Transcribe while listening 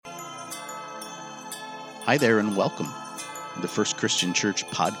Hi there and welcome. The First Christian Church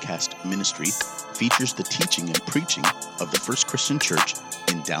podcast ministry features the teaching and preaching of the First Christian Church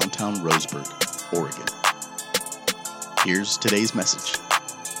in downtown Roseburg, Oregon. Here's today's message.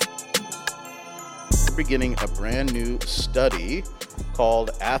 We're beginning a brand new study called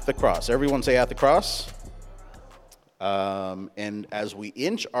At the Cross. Everyone say At the Cross. And as we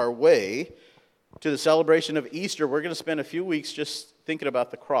inch our way to the celebration of Easter, we're going to spend a few weeks just thinking about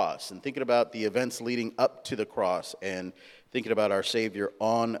the cross and thinking about the events leading up to the cross and thinking about our Savior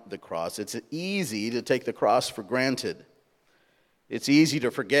on the cross. It's easy to take the cross for granted. It's easy to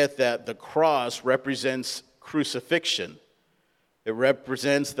forget that the cross represents crucifixion. It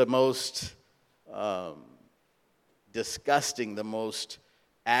represents the most disgusting, the most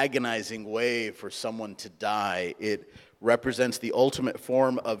agonizing way for someone to die. It represents the ultimate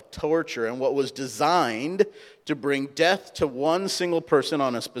form of torture and what was designed to bring death to one single person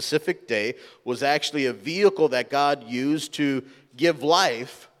on a specific day was actually a vehicle that God used to give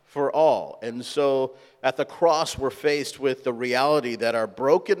life for all. And so at the cross, we're faced with the reality that our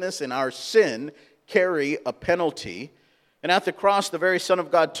brokenness and our sin carry a penalty. And at the cross, the very Son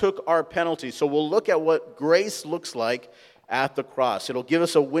of God took our penalty. So we'll look at what grace looks like at the cross. It'll give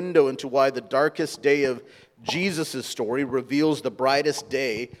us a window into why the darkest day of Jesus' story reveals the brightest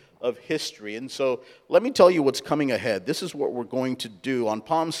day of history. And so let me tell you what's coming ahead. This is what we're going to do. On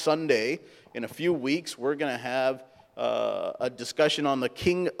Palm Sunday, in a few weeks, we're going to have a discussion on the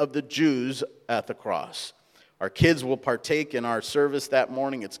King of the Jews at the cross. Our kids will partake in our service that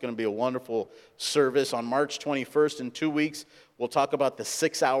morning. It's going to be a wonderful service. On March 21st, in 2 weeks, we'll talk about the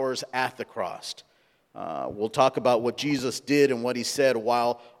 6 hours at the cross. We'll talk about what Jesus did and what he said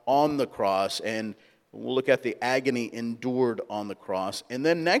while on the cross, and we'll look at the agony endured on the cross. And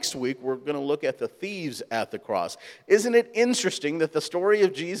then next week, we're going to look at the thieves at the cross. Isn't it interesting that the story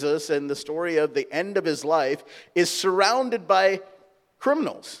of Jesus and the story of the end of his life is surrounded by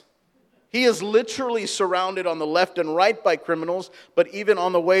criminals? He is literally surrounded on the left and right by criminals, but even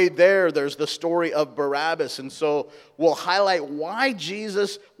on the way there, there's the story of Barabbas. And so we'll highlight why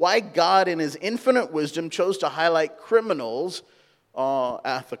God in his infinite wisdom chose to highlight criminals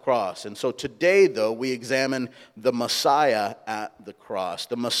at the cross. And so today, though, we examine the Messiah at the cross.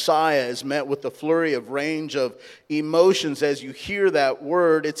 The Messiah is met with a flurry of range of emotions as you hear that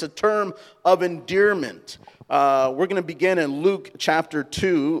word. It's a term of endearment. We're going to begin in Luke chapter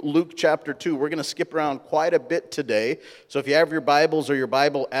 2. Luke chapter 2. We're going to skip around quite a bit today. So if you have your Bibles or your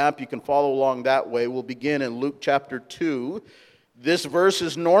Bible app, you can follow along that way. We'll begin in Luke chapter 2. This verse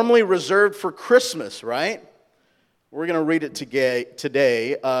is normally reserved for Christmas, right? We're going to read it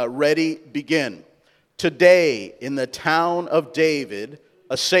today. Ready, begin. Today, in the town of David,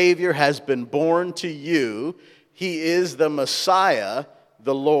 a Savior has been born to you. He is the Messiah,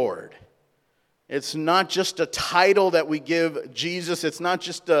 the Lord. It's not just a title that we give Jesus. It's not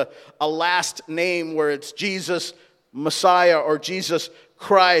just a last name where it's Jesus Messiah or Jesus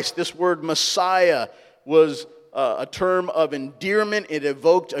Christ. This word Messiah was a term of endearment. It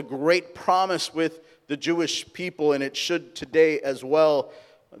evoked a great promise with the Jewish people, and it should today as well.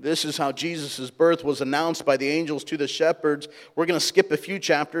 This is how Jesus' birth was announced by the angels to the shepherds. We're going to skip a few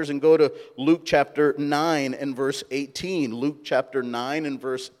chapters and go to Luke chapter 9 and verse 18. Luke chapter 9 and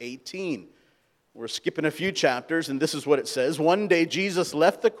verse 18. We're skipping a few chapters, and this is what it says. One day Jesus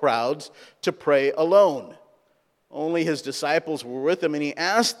left the crowds to pray alone. Only his disciples were with him, and he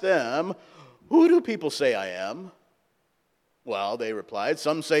asked them, "Who do people say I am?" Well, they replied,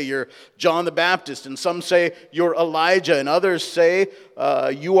 "Some say you're John the Baptist, and some say you're Elijah, and others say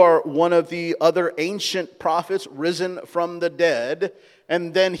you are one of the other ancient prophets risen from the dead."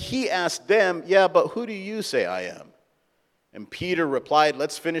 And then he asked them, "Yeah, but who do you say I am?" And Peter replied,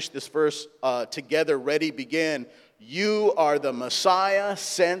 let's finish this verse together. Ready, begin. "You are the Messiah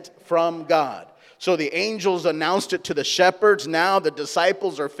sent from God." So the angels announced it to the shepherds. Now the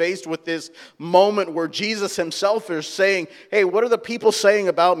disciples are faced with this moment where Jesus himself is saying, hey, what are the people saying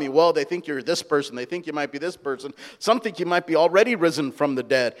about me? Well, they think you're this person. They think you might be this person. Some think you might be already risen from the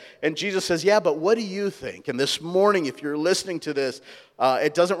dead. And Jesus says, yeah, but what do you think? And this morning, if you're listening to this,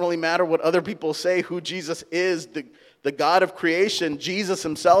 it doesn't really matter what other people say, who Jesus is, the God of creation. Jesus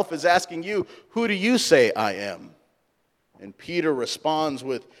himself is asking you, who do you say I am? And Peter responds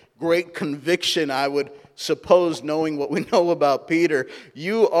with great conviction, I would suppose, knowing what we know about Peter.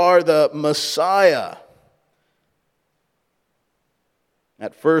 You are the Messiah.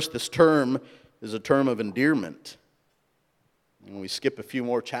 At first, this term is a term of endearment. When we skip a few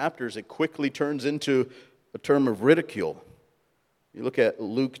more chapters, it quickly turns into a term of ridicule. You look at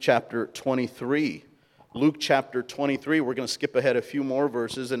Luke chapter 23. Luke chapter 23, we're going to skip ahead a few more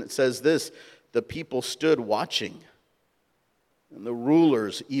verses, and it says this. the people stood watching, and the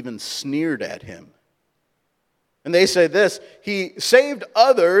rulers even sneered at him. And they say this, he saved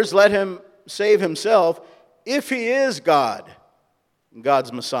others, let him save himself, if he is God,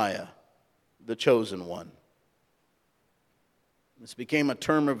 God's Messiah, the chosen one. This became a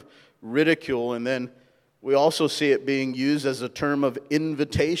term of ridicule, and then we also see it being used as a term of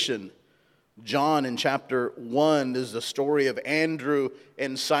invitation. John in chapter 1 is the story of Andrew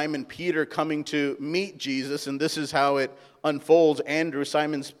and Simon Peter coming to meet Jesus, and this is how it unfolds. Andrew,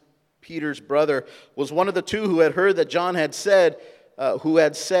 Simon Peter's brother, was one of the two who had heard that John had said, who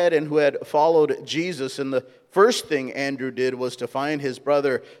had followed Jesus. And the first thing Andrew did was to find his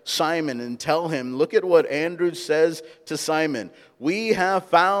brother Simon and tell him, look at what Andrew says to Simon, we have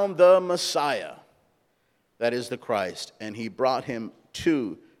found the Messiah, that is the Christ. And he brought him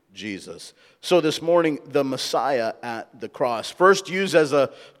to Jesus. So this morning, the Messiah at the cross, first used as a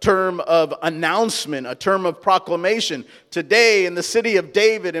term of announcement, a term of proclamation. Today in the city of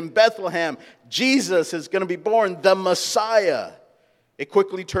David in Bethlehem, Jesus is going to be born, the Messiah. It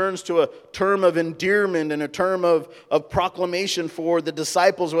quickly turns to a term of endearment and a term of proclamation for the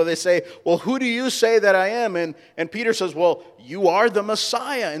disciples, where they say, well, who do you say that I am? And Peter says, well, you are the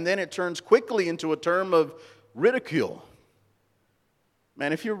Messiah. And then it turns quickly into a term of ridicule.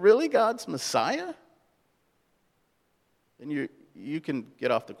 Man, if you're really God's Messiah, then you can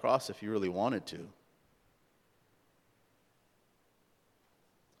get off the cross if you really wanted to.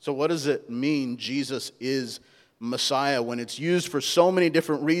 So what does it mean Jesus is Messiah when it's used for so many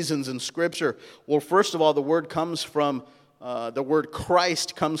different reasons in Scripture? Well, first of all, the word Christ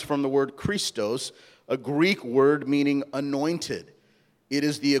comes from the word Christos, a Greek word meaning anointed. It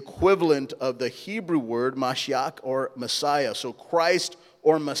is the equivalent of the Hebrew word Mashiach or Messiah. So Christ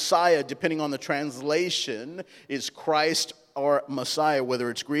or Messiah, depending on the translation, is Christ or Messiah, whether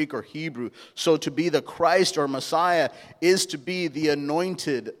it's Greek or Hebrew. So to be the Christ or Messiah is to be the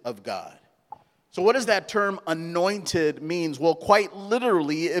anointed of God. So what does that term anointed means? Well, quite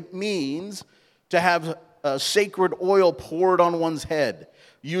literally, it means to have sacred oil poured on one's head,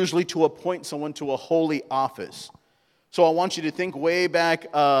 usually to appoint someone to a holy office. So I want you to think way back,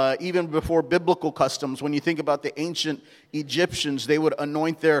 even before biblical customs. When you think about the ancient Egyptians, they would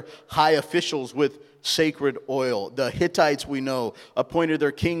anoint their high officials with sacred oil. The Hittites, we know, appointed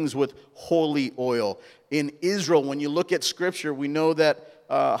their kings with holy oil. In Israel, when you look at Scripture, we know that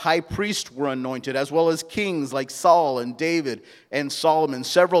high priests were anointed, as well as kings like Saul and David and Solomon.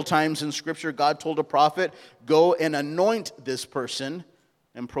 Several times in Scripture, God told a prophet, go and anoint this person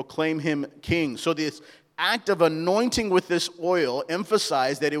and proclaim him king. So this act of anointing with this oil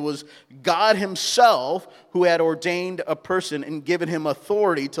emphasized that it was God himself who had ordained a person and given him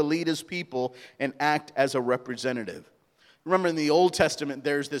authority to lead his people and act as a representative. Remember, in the Old Testament,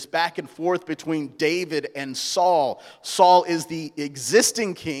 there's this back and forth between David and Saul. Saul is the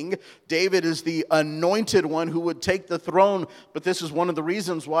existing king. David is the anointed one who would take the throne. But this is one of the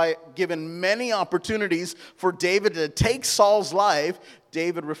reasons why, given many opportunities for David to take Saul's life,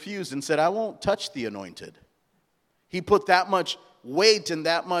 David refused and said, I won't touch the anointed. He put that much weight and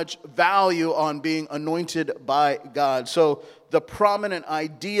that much value on being anointed by God. So the prominent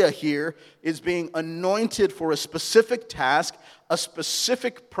idea here is being anointed for a specific task, a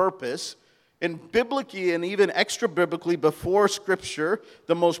specific purpose. And biblically and even extra biblically before Scripture,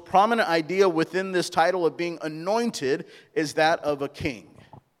 the most prominent idea within this title of being anointed is that of a king.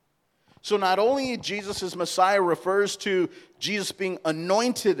 So not only Jesus' Messiah refers to Jesus being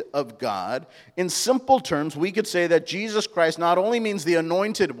anointed of God, in simple terms, we could say that Jesus Christ not only means the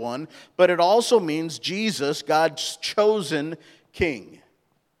anointed one, but it also means Jesus, God's chosen king.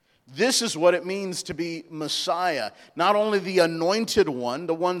 This is what it means to be Messiah. Not only the anointed one,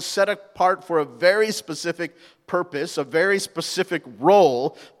 the one set apart for a very specific purpose, a very specific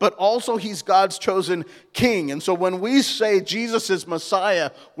role, but also he's God's chosen king. And so when we say Jesus is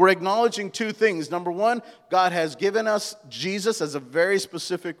Messiah, we're acknowledging two things. Number one, God has given us Jesus as in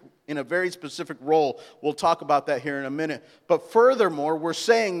a very specific role. We'll talk about that here in a minute. But furthermore, we're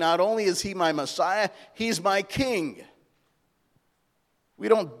saying not only is he my Messiah, he's my king. We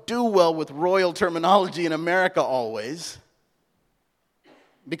don't do well with royal terminology in America always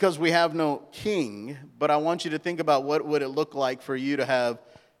because we have no king, but I want you to think about what would it look like for you to have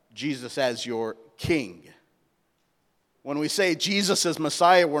Jesus as your king. When we say Jesus is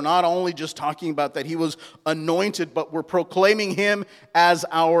Messiah, we're not only just talking about that he was anointed, but we're proclaiming him as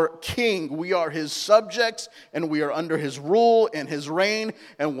our king. We are his subjects, and we are under his rule and his reign.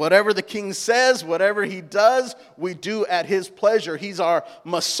 And whatever the king says, whatever he does, we do at his pleasure. He's our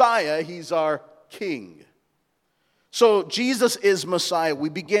Messiah. He's our king. So Jesus is Messiah. We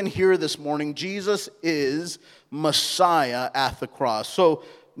begin here this morning. Jesus is Messiah at the cross. So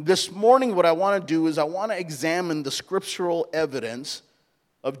this morning what I want to do is I want to examine the scriptural evidence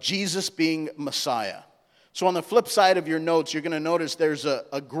of Jesus being Messiah. So on the flip side of your notes, you're going to notice there's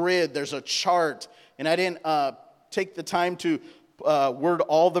a grid, there's a chart, and I didn't take the time to word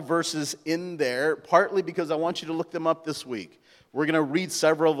all the verses in there, partly because I want you to look them up this week. We're going to read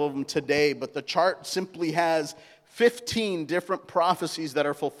several of them today, but the chart simply has 15 different prophecies that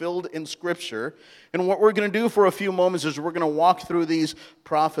are fulfilled in Scripture. And what we're going to do for a few moments is we're going to walk through these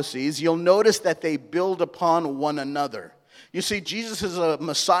prophecies. You'll notice that they build upon one another. You see, Jesus as a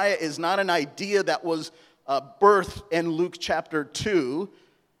Messiah is not an idea that was birthed in Luke chapter 2.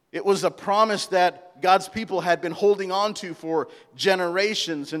 It was a promise that God's people had been holding on to for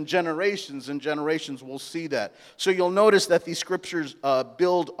generations and generations and generations. We'll see that. So you'll notice that these scriptures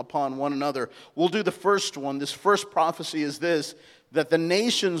build upon one another. We'll do the first one. This first prophecy is this, that the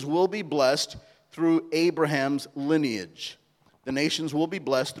nations will be blessed through Abraham's lineage. The nations will be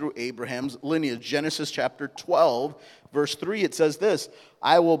blessed through Abraham's lineage. Genesis chapter 12, verse 3, it says this,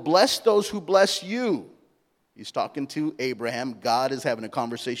 I will bless those who bless you. He's talking to Abraham. God is having a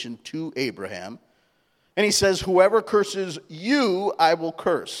conversation to Abraham. And he says, whoever curses you, I will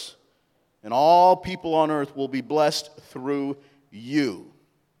curse. And all people on earth will be blessed through you.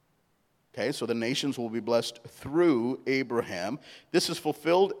 Okay, so the nations will be blessed through Abraham. This is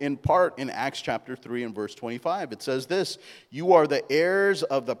fulfilled in part in Acts chapter 3 and verse 25. It says this, you are the heirs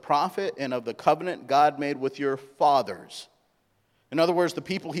of the prophet and of the covenant God made with your fathers. In other words, the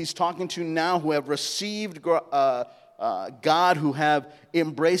people he's talking to now who have received God, who have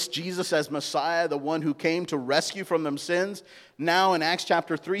embraced Jesus as Messiah, the one who came to rescue from them sins. Now in Acts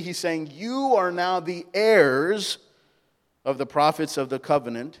chapter 3, he's saying, you are now the heirs of the prophets of the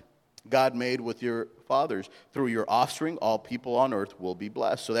covenant God made with your fathers. Through your offspring, all people on earth will be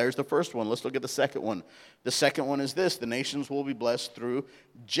blessed. So there's the first one. Let's look at the second one. The second one is this, the nations will be blessed through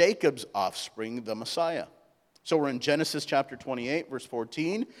Jacob's offspring, the Messiah. So we're in Genesis chapter 28, verse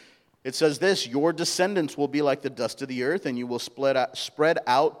 14. It says this, your descendants will be like the dust of the earth, and you will spread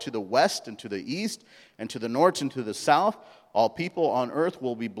out to the west and to the east and to the north and to the south. All people on earth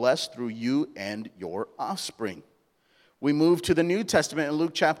will be blessed through you and your offspring. We move to the New Testament in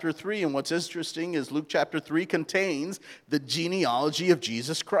Luke chapter 3, and what's interesting is Luke chapter 3 contains the genealogy of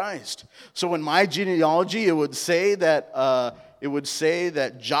Jesus Christ. So in my genealogy, it would say that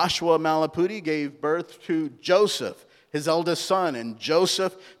Joshua Malapudi gave birth to Joseph, his eldest son, and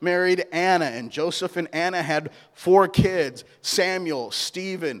Joseph married Anna, and Joseph and Anna had 4 kids, Samuel,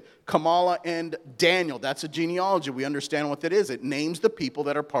 Stephen, Kamala, and Daniel. That's a genealogy. We understand what that is. It names the people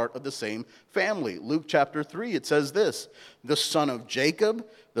that are part of the same family. Luke chapter 3, it says this, the son of Jacob,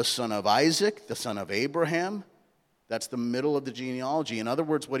 the son of Isaac, the son of Abraham. That's the middle of the genealogy. In other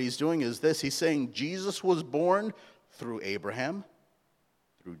words, what he's doing is this. He's saying Jesus was born through Abraham,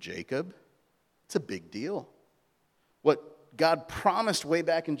 through Jacob. It's a big deal. What God promised way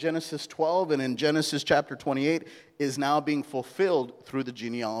back in Genesis 12 and in Genesis chapter 28 is now being fulfilled through the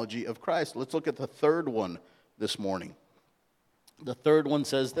genealogy of Christ. Let's look at the third one this morning. The third one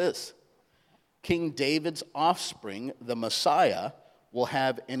says this, King David's offspring, the Messiah, will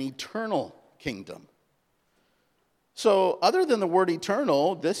have an eternal kingdom. So other than the word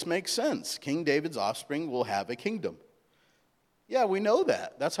eternal, this makes sense. King David's offspring will have a kingdom. Yeah, we know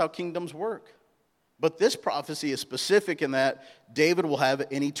that. That's how kingdoms work. But this prophecy is specific in that David will have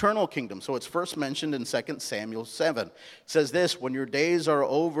an eternal kingdom. So it's first mentioned in 2 Samuel 7. It says this, when your days are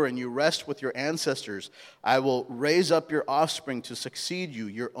over and you rest with your ancestors, I will raise up your offspring to succeed you.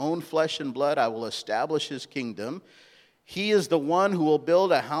 Your own flesh and blood, I will establish his kingdom. He is the one who will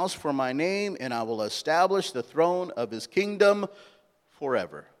build a house for my name, and I will establish the throne of his kingdom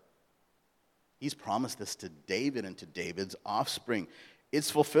forever. He's promised this to David and to David's offspring. It's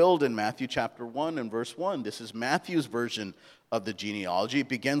fulfilled in Matthew chapter 1 and verse 1. This is Matthew's version of the genealogy. It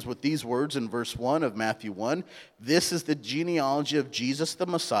begins with these words in verse 1 of Matthew 1. This is the genealogy of Jesus the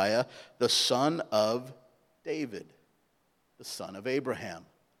Messiah, the son of David, the son of Abraham.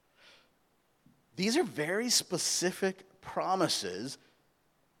 These are very specific promises,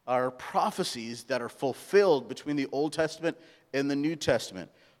 are prophecies that are fulfilled between the Old Testament and the New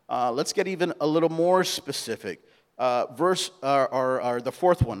Testament. Let's get even a little more specific. The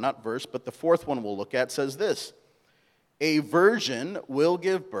fourth one, not verse, but the fourth one we'll look at says this. A virgin will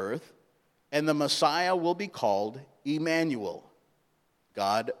give birth, and the Messiah will be called Emmanuel,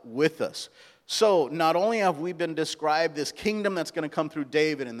 God with us. So not only have we been described this kingdom that's going to come through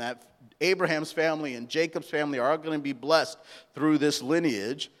David, and that Abraham's family and Jacob's family are all going to be blessed through this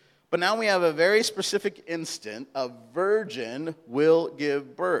lineage, But now we have a very specific instant. A virgin will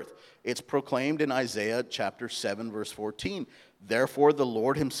give birth. It's proclaimed in Isaiah chapter 7, verse 14. Therefore, the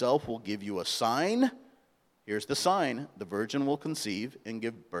Lord himself will give you a sign. Here's the sign. The virgin will conceive and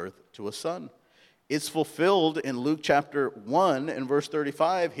give birth to a son. It's fulfilled in Luke chapter 1 and verse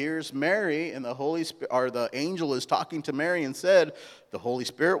 35. Here's Mary, and the angel is talking to Mary and said, the Holy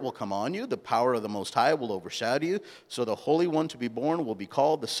Spirit will come on you, the power of the Most High will overshadow you, so the Holy One to be born will be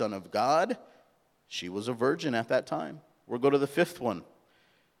called the Son of God. She was a virgin at that time. We'll go to the fifth one.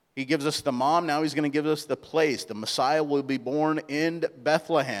 He gives us the mom, now he's going to give us the place. The Messiah will be born in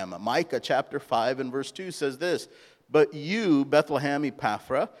Bethlehem. Micah chapter 5 and verse 2 says this, but you, Bethlehem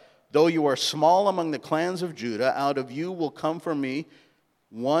Ephrathah, though you are small among the clans of Judah, out of you will come for me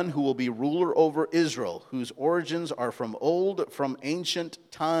one who will be ruler over Israel, whose origins are from ancient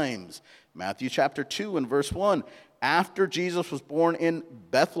times. Matthew chapter 2 and verse 1. After Jesus was born in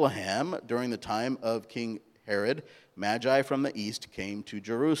Bethlehem during the time of King Herod, Magi from the east came to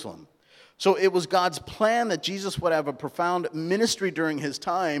Jerusalem. So it was God's plan that Jesus would have a profound ministry during his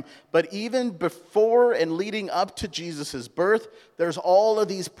time, but even before and leading up to Jesus' birth, there's all of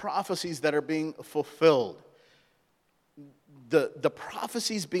these prophecies that are being fulfilled. The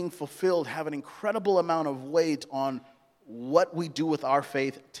prophecies being fulfilled have an incredible amount of weight on what we do with our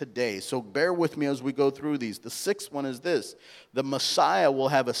faith today. So bear with me as we go through these. The sixth one is this. The Messiah will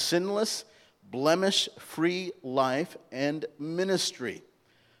have a sinless, blemish-free life and ministry.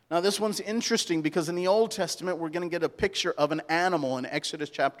 Now, this one's interesting because in the Old Testament, we're going to get a picture of an animal in Exodus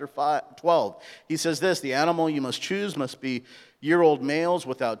chapter 12. He says this, the animal you must choose must be year-old males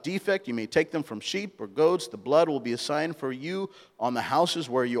without defect. You may take them from sheep or goats. The blood will be a sign for you on the houses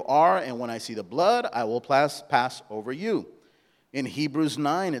where you are, and when I see the blood, I will pass over you. In Hebrews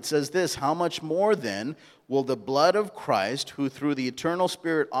 9, it says this, how much more then will the blood of Christ, who through the eternal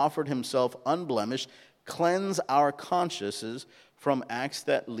Spirit offered himself unblemished, cleanse our consciences from acts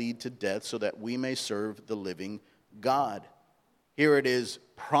that lead to death, so that we may serve the living God. Here it is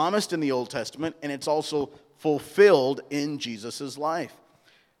promised in the Old Testament, and it's also fulfilled in Jesus' life.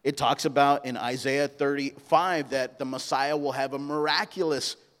 It talks about in Isaiah 35 that the Messiah will have a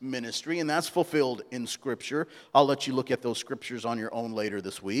miraculous ministry, and that's fulfilled in Scripture. I'll let you look at those Scriptures on your own later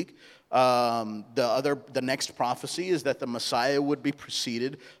this week. The next prophecy is that the Messiah would be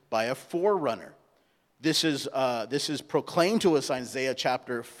preceded by a forerunner. This is proclaimed to us in Isaiah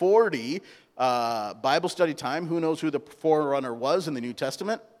chapter 40, Bible study time. Who knows who the forerunner was in the New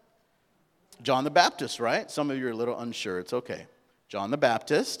Testament? John the Baptist, right? Some of you are a little unsure. It's okay. John the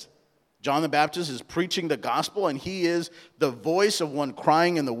Baptist. John the Baptist is preaching the gospel, and he is the voice of one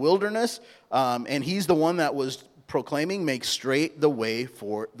crying in the wilderness, and he's the one that was proclaiming, make straight the way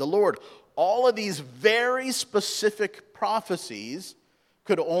for the Lord. All of these very specific prophecies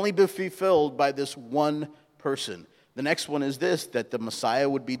could only be fulfilled by this one person. The next one is this, that the Messiah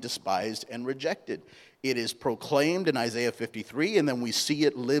would be despised and rejected. It is proclaimed in Isaiah 53, and then we see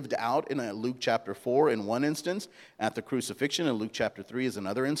it lived out in Luke chapter 4 in one instance, at the crucifixion in Luke chapter 3 is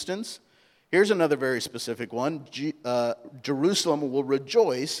another instance. Here's another very specific one. Jerusalem will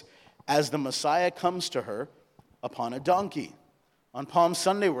rejoice as the Messiah comes to her upon a donkey. On Palm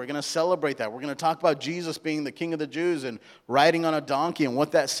Sunday, we're going to celebrate that. We're going to talk about Jesus being the King of the Jews and riding on a donkey and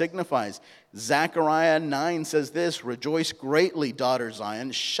what that signifies. Zechariah 9 says this, rejoice greatly, daughter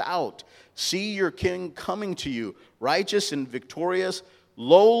Zion, shout, see your king coming to you, righteous and victorious,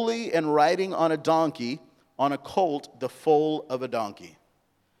 lowly and riding on a donkey, on a colt, the foal of a donkey.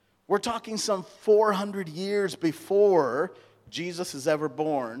 We're talking some 400 years before Jesus is ever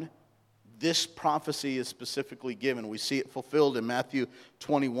born. This prophecy is specifically given. We see it fulfilled in Matthew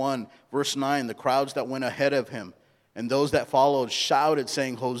 21, verse 9. The crowds that went ahead of him and those that followed shouted,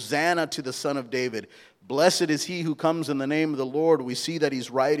 saying, Hosanna to the Son of David. Blessed is he who comes in the name of the Lord. We see that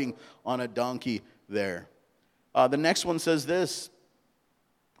he's riding on a donkey there. The next one says this,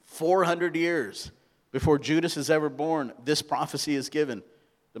 400 years before Judas is ever born, this prophecy is given.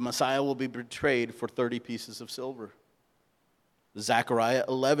 The Messiah will be betrayed for 30 pieces of silver. Zechariah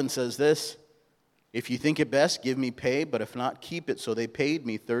 11 says this, if you think it best, give me pay, but if not, keep it. So they paid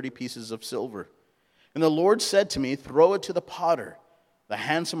me 30 pieces of silver. And the Lord said to me, throw it to the potter, the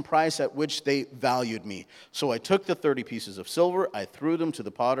handsome price at which they valued me. So I took the 30 pieces of silver, I threw them to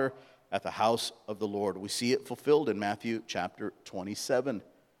the potter at the house of the Lord. We see it fulfilled in Matthew chapter 27.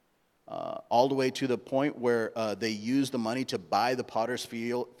 All the way to the point where they used the money to buy the potter's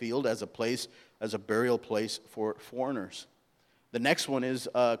field as a burial place for foreigners. The next one is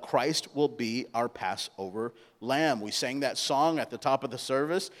Christ will be our Passover lamb. We sang that song at the top of the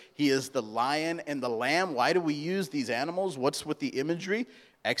service. He is the lion and the lamb. Why do we use these animals? What's with the imagery?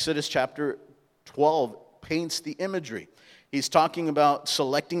 Exodus chapter 12 paints the imagery. He's talking about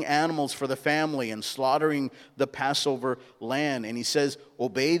selecting animals for the family and slaughtering the Passover lamb. And he says,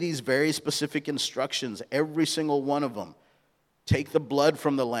 obey these very specific instructions, every single one of them. Take the blood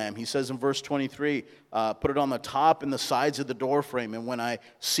from the lamb. He says in verse 23, put it on the top and the sides of the doorframe. And when I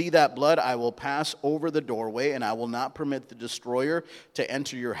see that blood, I will pass over the doorway, and I will not permit the destroyer to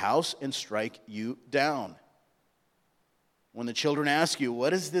enter your house and strike you down. When the children ask you,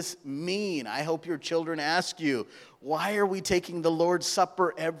 what does this mean? I hope your children ask you, why are we taking the Lord's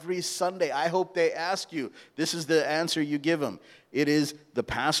Supper every Sunday? I hope they ask you. This is the answer you give them. It is the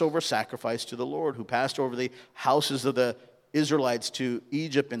Passover sacrifice to the Lord, who passed over the houses of the Israelites to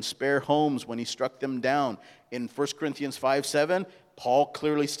Egypt and spare homes when he struck them down. In 1 Corinthians 5:7, Paul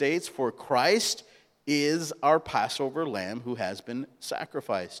clearly states, for Christ is our Passover lamb who has been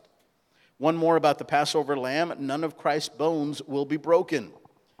sacrificed. One more about the Passover lamb, none of Christ's bones will be broken.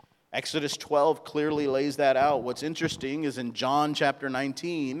 Exodus 12 clearly lays that out. What's interesting is in John chapter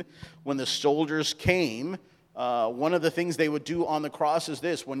 19, when the soldiers came, one of the things they would do on the cross is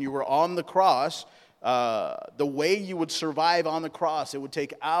this. When you were on the cross, the way you would survive on the cross, it would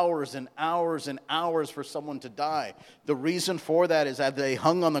take hours and hours and hours for someone to die. The reason for that is as they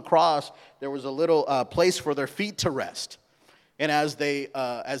hung on the cross, there was a little place for their feet to rest. And as they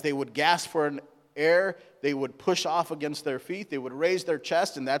would gasp for an air, they would push off against their feet, they would raise their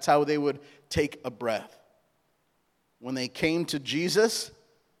chest, and that's how they would take a breath. When they came to Jesus,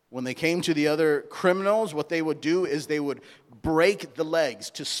 when they came to the other criminals, what they would do is they would break the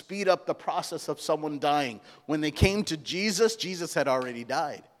legs to speed up the process of someone dying. When they came to Jesus, Jesus had already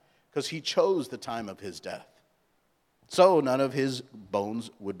died because he chose the time of his death. So none of his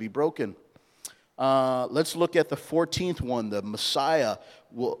bones would be broken. Let's look at the 14th one. The Messiah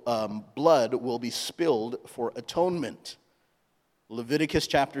blood will be spilled for atonement. Leviticus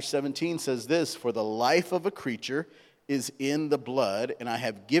chapter 17 says this, for the life of a creature is in the blood, and I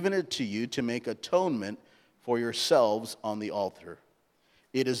have given it to you to make atonement for yourselves on the altar.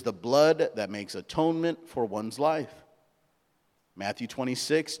 It is the blood that makes atonement for one's life. Matthew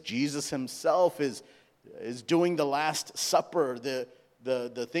 26, Jesus himself is doing the Last Supper,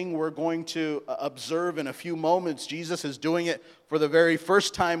 the thing we're going to observe in a few moments. Jesus is doing it for the very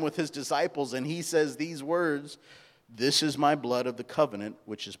first time with his disciples, and he says these words, this is my blood of the covenant,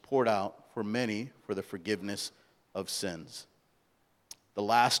 which is poured out for many for the forgiveness of sins. The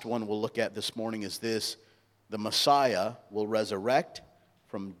last one we'll look at this morning is this, the Messiah will resurrect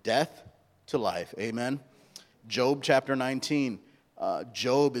from death to life. Amen. Job chapter 19.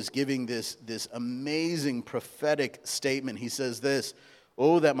 Job is giving this amazing prophetic statement. He says this,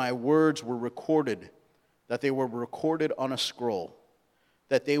 oh, that my words were recorded, that they were recorded on a scroll,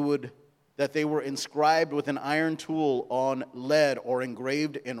 that they were inscribed with an iron tool on lead or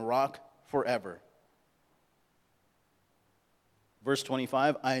engraved in rock forever. Verse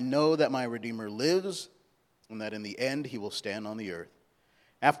 25, I know that my Redeemer lives, and that in the end he will stand on the earth.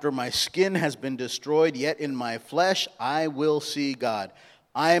 After my skin has been destroyed, yet in my flesh I will see God.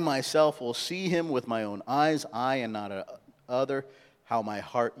 I myself will see him with my own eyes, I and not other, how my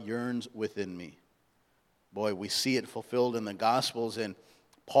heart yearns within me. Boy, we see it fulfilled in the Gospels, and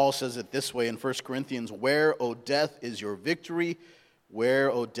Paul says it this way in 1 Corinthians, where, O death, is your victory?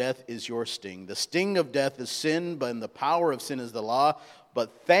 Where, O death, is your sting? The sting of death is sin, but the power of sin is the law.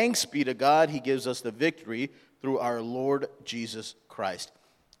 But thanks be to God, he gives us the victory through our Lord Jesus Christ.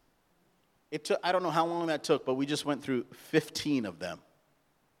 I don't know how long that took, but we just went through 15 of them.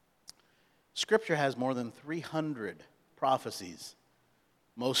 Scripture has more than 300 prophecies,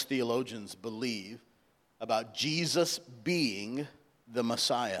 most theologians believe, about Jesus being the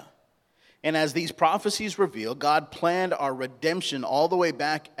Messiah. And as these prophecies reveal, God planned our redemption all the way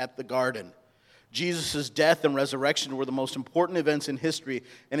back at the garden. Jesus' death and resurrection were the most important events in history,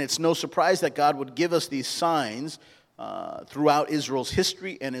 and it's no surprise that God would give us these signs throughout Israel's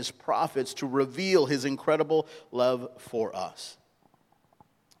history and his prophets to reveal his incredible love for us.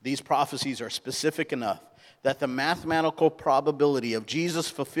 These prophecies are specific enough that the mathematical probability of Jesus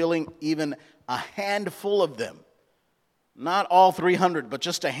fulfilling even a handful of them, not all 300, but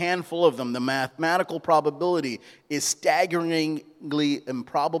just a handful of them, the mathematical probability is staggeringly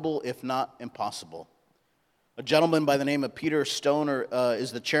improbable, if not impossible. A gentleman by the name of Peter Stoner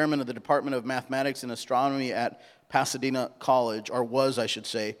is the chairman of the Department of Mathematics and Astronomy at Pasadena College, or was, I should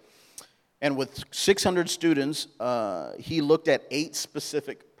say. And with 600 students, he looked at 8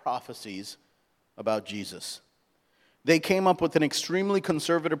 specific prophecies about Jesus. They came up with an extremely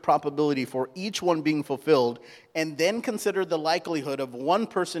conservative probability for each one being fulfilled, and then considered the likelihood of one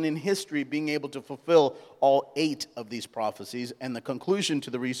person in history being able to fulfill all 8 of these prophecies, and the conclusion to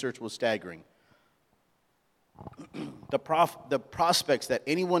the research was staggering. The prospects that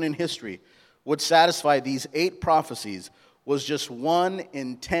anyone in history would satisfy these 8 prophecies was just 1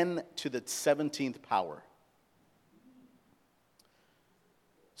 in 10 to the 17th power.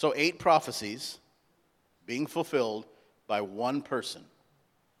 So 8 prophecies being fulfilled by one person.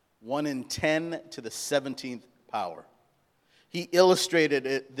 1 in 10 to the 17th power. He illustrated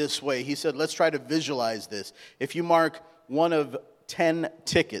it this way. He said, let's try to visualize this. If you mark one of 10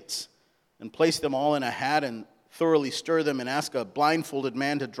 tickets and place them all in a hat and thoroughly stir them and ask a blindfolded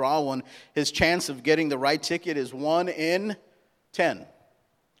man to draw one, his chance of getting the right ticket is 1 in 10.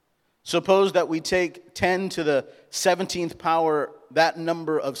 Suppose that we take 10 to the 17th power, that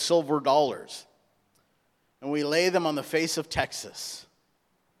number of silver dollars, and we lay them on the face of Texas.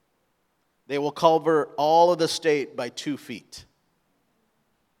 They will cover all of the state by 2 feet.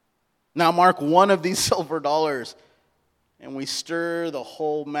 Now mark one of these silver dollars, and we stir the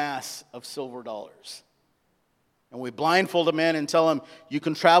whole mass of silver dollars. And we blindfold a man and tell him, you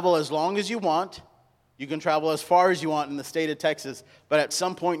can travel as long as you want, you can travel as far as you want in the state of Texas, but at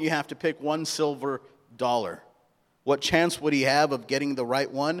some point you have to pick one silver dollar. What chance would he have of getting the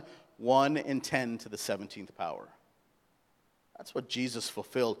right one? 1 in 10 to the 17th power. That's what Jesus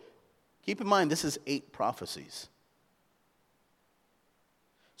fulfilled. Keep in mind, this is 8 prophecies.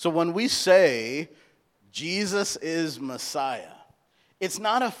 So when we say Jesus is Messiah, it's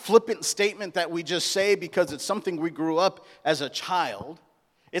not a flippant statement that we just say because it's something we grew up as a child.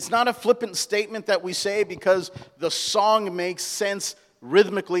 It's not a flippant statement that we say because the song makes sense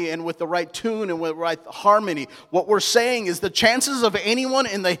rhythmically and with the right tune and with the right harmony. What we're saying is the chances of anyone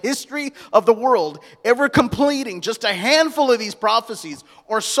in the history of the world ever completing just a handful of these prophecies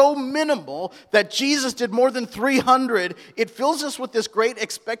are so minimal that Jesus did more than 300. It fills us with this great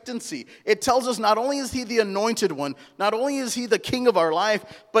expectancy. It tells us not only is he the anointed one, not only is he the king of our life,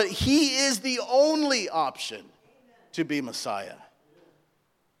 but he is the only option to be Messiah.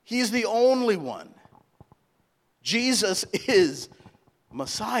 He's the only one. Jesus is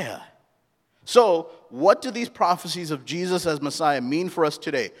Messiah. So, what do these prophecies of Jesus as Messiah mean for us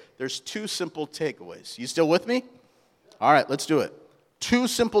today? There's 2 simple takeaways. You still with me? All right, let's do it. 2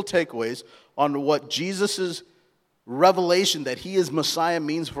 simple takeaways on what Jesus' revelation that he is Messiah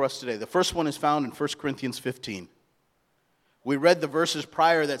means for us today. The first one is found in 1 Corinthians 15. We read the verses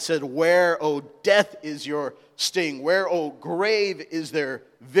prior that said, where, O death, is your sting? Where, O grave, is their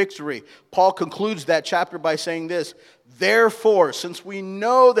victory? Paul concludes that chapter by saying this, therefore, since we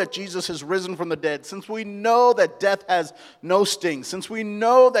know that Jesus has risen from the dead, since we know that death has no sting, since we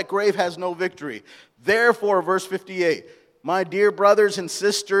know that grave has no victory, therefore, verse 58, my dear brothers and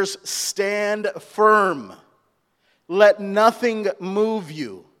sisters, stand firm. Let nothing move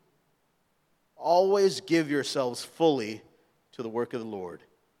you. Always give yourselves fully to the work of the Lord,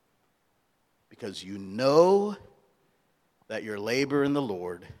 because you know that your labor in the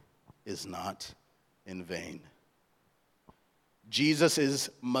Lord is not in vain. Jesus is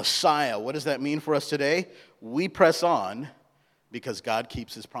Messiah. What does that mean for us today? We press on because God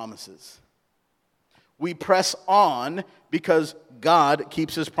keeps his promises. We press on because God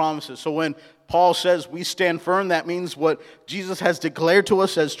keeps his promises. So when Paul says we stand firm, that means what Jesus has declared to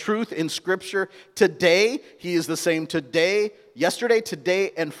us as truth in Scripture today. He is the same today, yesterday,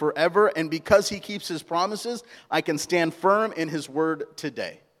 today, and forever. And because he keeps his promises, I can stand firm in his word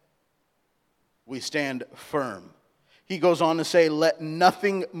today. We stand firm. He goes on to say, let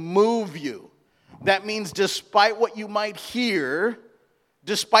nothing move you. That means despite what you might hear,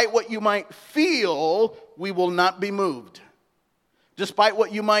 despite what you might feel, we will not be moved. Despite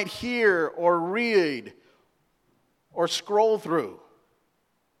what you might hear or read or scroll through,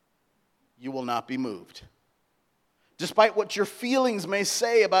 you will not be moved. Despite what your feelings may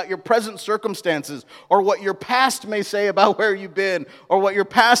say about your present circumstances, or what your past may say about where you've been, or what your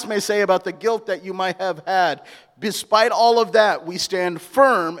past may say about the guilt that you might have had, despite all of that, we stand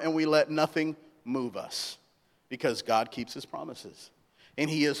firm and we let nothing move us, because God keeps his promises, and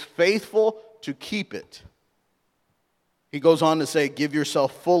he is faithful to keep it. He goes on to say, give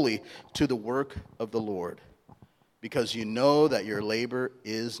yourself fully to the work of the Lord, because you know that your labor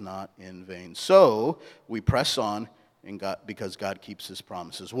is not in vain. So we press on because God keeps his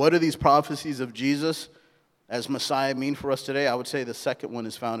promises. What do these prophecies of Jesus as Messiah mean for us today? I would say the second one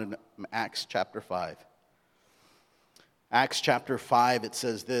is found in Acts chapter 5. Acts chapter 5, it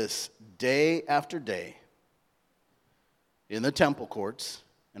says this, day after day, in the temple courts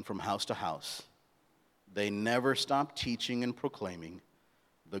and from house to house, They never stopped teaching and proclaiming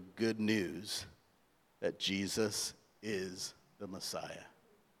the good news that Jesus is the Messiah.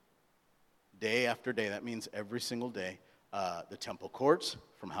 Day after day, that means every single day, the temple courts,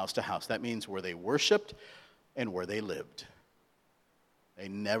 from house to house. That means where they worshiped and where they lived. They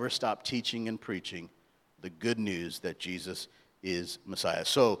never stopped teaching and preaching the good news that Jesus is Messiah.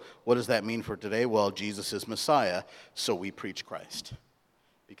 So what does that mean for today? Well, Jesus is Messiah, so we preach Christ.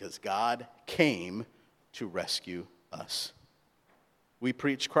 Because God came to rescue us. We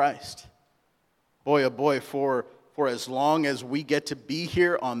preach Christ. Boy, oh boy, for as long as we get to be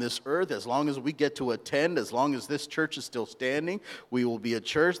here on this earth, as long as we get to attend, as long as this church is still standing, we will be a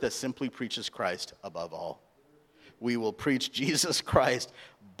church that simply preaches Christ above all. We will preach Jesus Christ,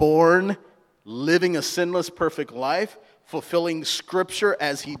 born, living a sinless, perfect life, fulfilling Scripture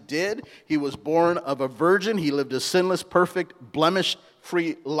as he did. He was born of a virgin. He lived a sinless, perfect,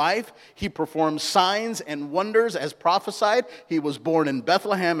 blemish-free life. He performed signs and wonders as prophesied. He was born in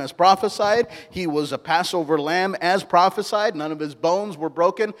Bethlehem as prophesied. He was a Passover lamb as prophesied. None of his bones were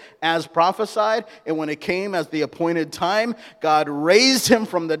broken as prophesied. And when it came as the appointed time, God raised him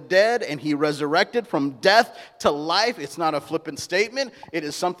from the dead and he resurrected from death to life. It's not a flippant statement. It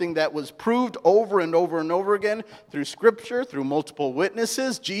is something that was proved over and over and over again through Scripture, through multiple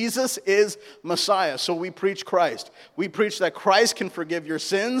witnesses. Jesus is Messiah. So we preach Christ. We preach that Christ can forgive your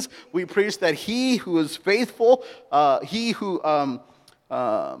sins. We preach that he who is faithful, help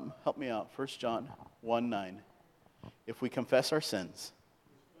me out, 1 John 1:9. If we confess our sins,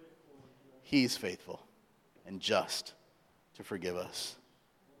 he's faithful and just to forgive us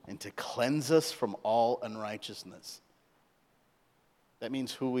and to cleanse us from all unrighteousness. That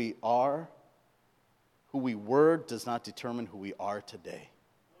means who we are, who we were, does not determine who we are today.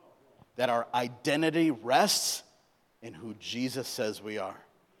 That our identity rests in who Jesus says we are.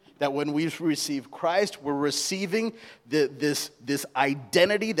 That when we receive Christ, we're receiving this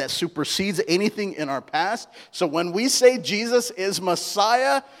identity that supersedes anything in our past. So when we say Jesus is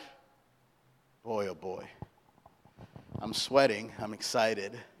Messiah, boy, oh boy, I'm sweating, I'm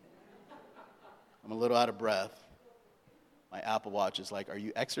excited. I'm a little out of breath. My Apple Watch is like, are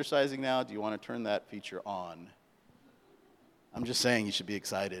you exercising now? Do you want to turn that feature on? I'm just saying you should be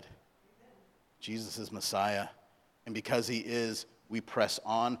excited. Jesus is Messiah. And because he is, we press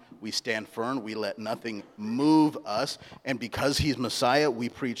on, we stand firm, we let nothing move us. And because he's Messiah, we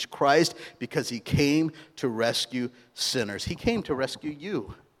preach Christ because he came to rescue sinners. He came to rescue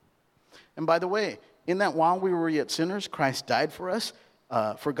you. And by the way, in that while we were yet sinners, Christ died for us.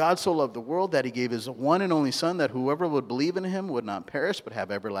 For God so loved the world that he gave his one and only Son, that whoever would believe in him would not perish but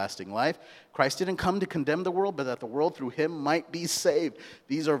have everlasting life. Christ didn't come to condemn the world, but that the world through him might be saved.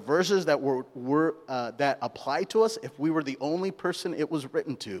 These are verses that that apply to us if we were the only person it was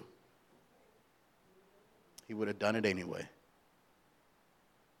written to. He would have done it anyway.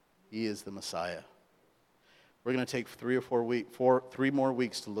 He is the Messiah. We're going to take 3 more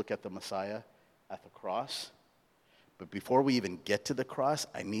weeks to look at the Messiah at the cross. But before we even get to the cross,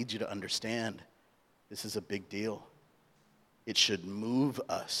 I need you to understand this is a big deal. It should move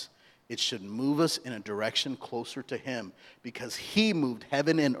us. It should move us in a direction closer to him because he moved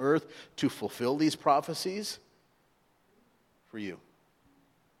heaven and earth to fulfill these prophecies for you,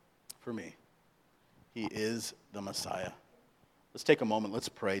 for me. He is the Messiah. Let's take a moment. Let's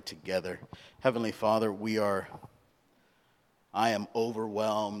pray together. Heavenly Father, I am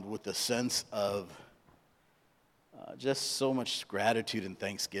overwhelmed with the sense of just so much gratitude and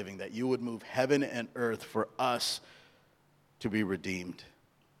thanksgiving that you would move heaven and earth for us to be redeemed.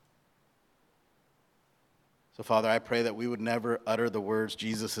 So, Father, I pray that we would never utter the words,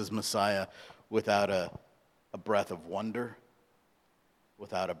 Jesus is Messiah, without a breath of wonder,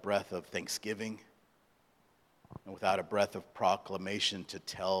 without a breath of thanksgiving, and without a breath of proclamation to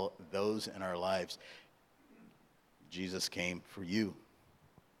tell those in our lives, Jesus came for you.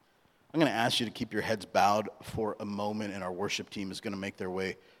 I'm going to ask you to keep your heads bowed for a moment, and our worship team is going to make their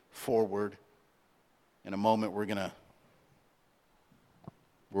way forward. In a moment, we're going to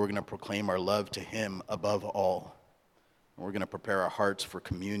proclaim our love to him above all. And we're going to prepare our hearts for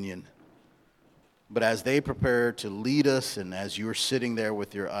communion. But as they prepare to lead us, and as you're sitting there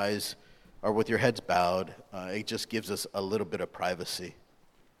with your eyes or with your heads bowed, it just gives us a little bit of privacy.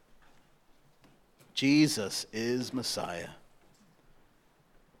 Jesus is Messiah.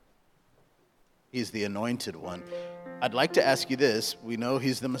 He's the anointed one. I'd like to ask you this. We know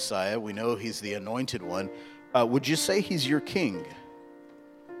he's the Messiah. We know he's the anointed one. Would you say he's your king?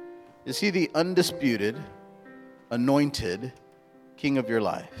 Is he the undisputed, anointed king of your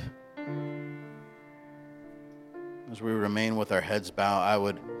life? As we remain with our heads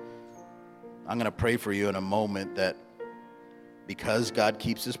bowed, I'm going to pray for you in a moment that because God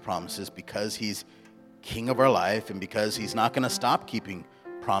keeps his promises, because he's king of our life, and because he's not going to stop keeping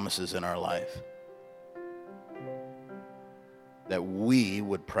promises in our life, that we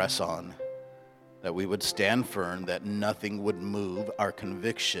would press on, that we would stand firm, that nothing would move our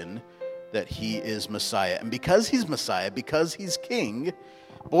conviction that he is Messiah. And because he's Messiah, because he's king,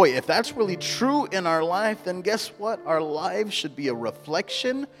 boy, if that's really true in our life, then guess what? Our lives should be a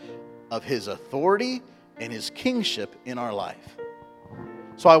reflection of his authority and his kingship in our life.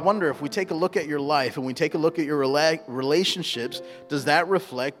 So I wonder, if we take a look at your life and we take a look at your relationships, does that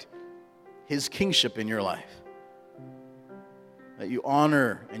reflect his kingship in your life? That you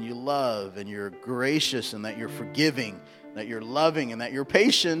honor and you love and you're gracious and that you're forgiving, that you're loving and that you're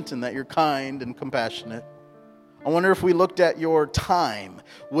patient and that you're kind and compassionate. I wonder if we looked at your time,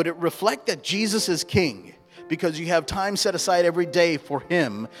 would it reflect that Jesus is king? Because you have time set aside every day for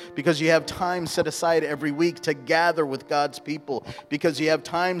him, because you have time set aside every week to gather with God's people, because you have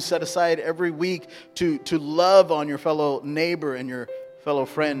time set aside every week to love on your fellow neighbor and your fellow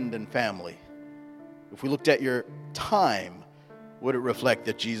friend and family. If we looked at your time, would it reflect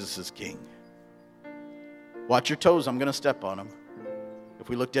that Jesus is king? Watch your toes, I'm going to step on them. If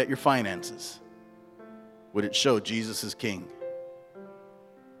we looked at your finances, would it show Jesus is king?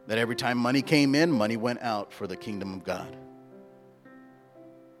 That every time money came in, money went out for the kingdom of God.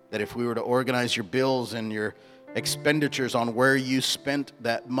 That if we were to organize your bills and your expenditures on where you spent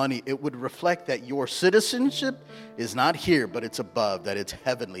that money, it would reflect that your citizenship is not here, but it's above, that it's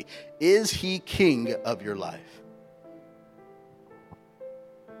heavenly. Is he king of your life?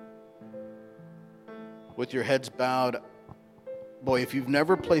 With your heads bowed, boy, if you've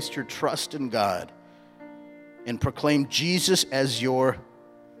never placed your trust in God and proclaimed Jesus as your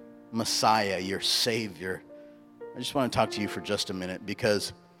Messiah, your Savior, I just want to talk to you for just a minute,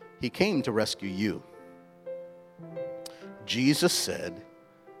 because he came to rescue you. Jesus said,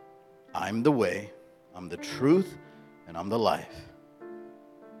 I'm the way, I'm the truth, and I'm the life.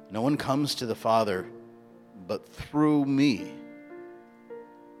 No one comes to the Father but through me.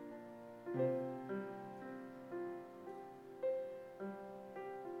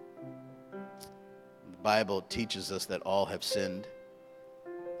 The Bible teaches us that all have sinned,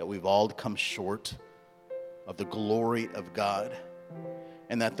 that we've all come short of the glory of God,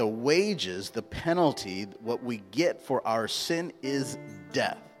 and that the wages, the penalty, what we get for our sin is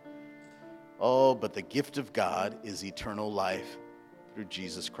death. Oh, but the gift of God is eternal life through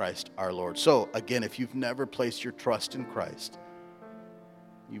Jesus Christ our Lord. So, again, if you've never placed your trust in Christ,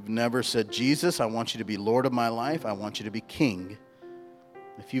 you've never said, Jesus, I want you to be Lord of my life, I want you to be King.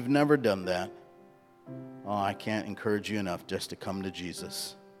 If you've never done that, oh, I can't encourage you enough just to come to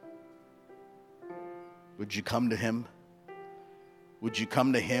Jesus. Would you come to him? Would you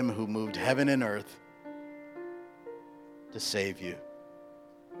come to him who moved heaven and earth to save you?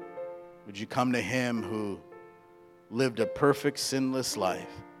 Would you come to him who lived a perfect, sinless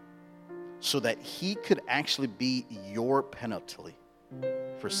life so that he could actually be your penalty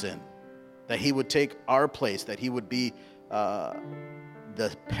for sin? That he would take our place, that he would be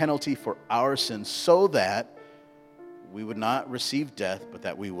the penalty for our sins, so that we would not receive death, but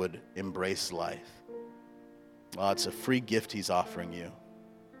that we would embrace life. Well, it's a free gift he's offering you.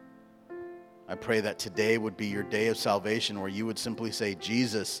 I pray that today would be your day of salvation, where you would simply say,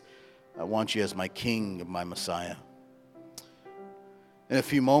 Jesus, I want you as my King, my Messiah. In a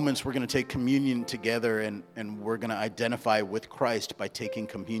few moments, we're going to take communion together, and we're going to identify with Christ by taking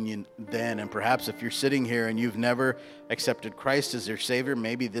communion then. And perhaps if you're sitting here and you've never accepted Christ as your Savior,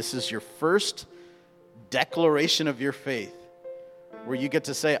 maybe this is your first declaration of your faith, where you get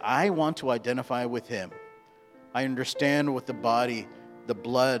to say, I want to identify with him. I understand what the body, the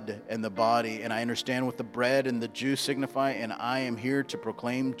blood and the body, and I understand what the bread and the juice signify, and I am here to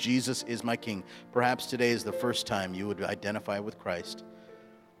proclaim Jesus is my King. Perhaps today is the first time you would identify with Christ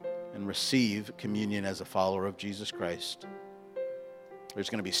and receive communion as a follower of Jesus Christ. There's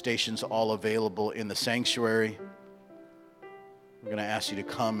going to be stations all available in the sanctuary. We're going to ask you to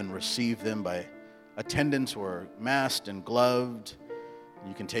come and receive them by attendants who are masked and gloved.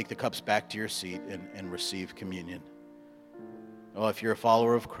 You can take the cups back to your seat and receive communion. Oh, if you're a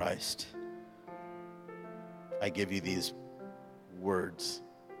follower of Christ, I give you these words.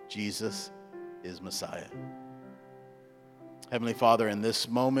 Jesus is Messiah. Heavenly Father, in this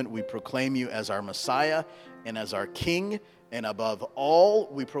moment, we proclaim you as our Messiah and as our King. And above all,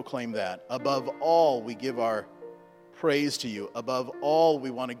 we proclaim that. Above all, we give our praise to you. Above all,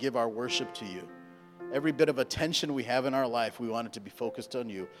 we want to give our worship to you. Every bit of attention we have in our life, we want it to be focused on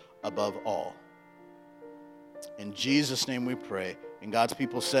you above all. In Jesus' name we pray. And God's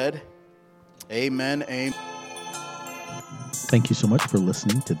people said, Amen. Amen. Thank you so much for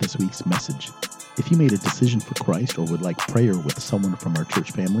listening to this week's message. If you made a decision for Christ or would like prayer with someone from our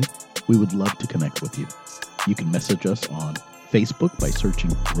church family, we would love to connect with you. You can message us on Facebook by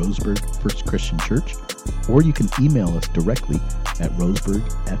searching Roseburg First Christian Church, or you can email us directly at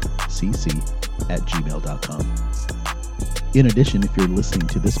roseburgfcc@gmail.com. In addition, if you're listening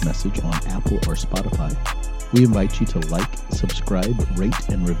to this message on Apple or Spotify, we invite you to like, subscribe, rate,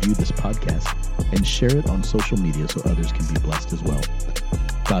 and review this podcast and share it on social media so others can be blessed as well.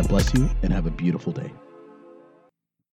 God bless you and have a beautiful day.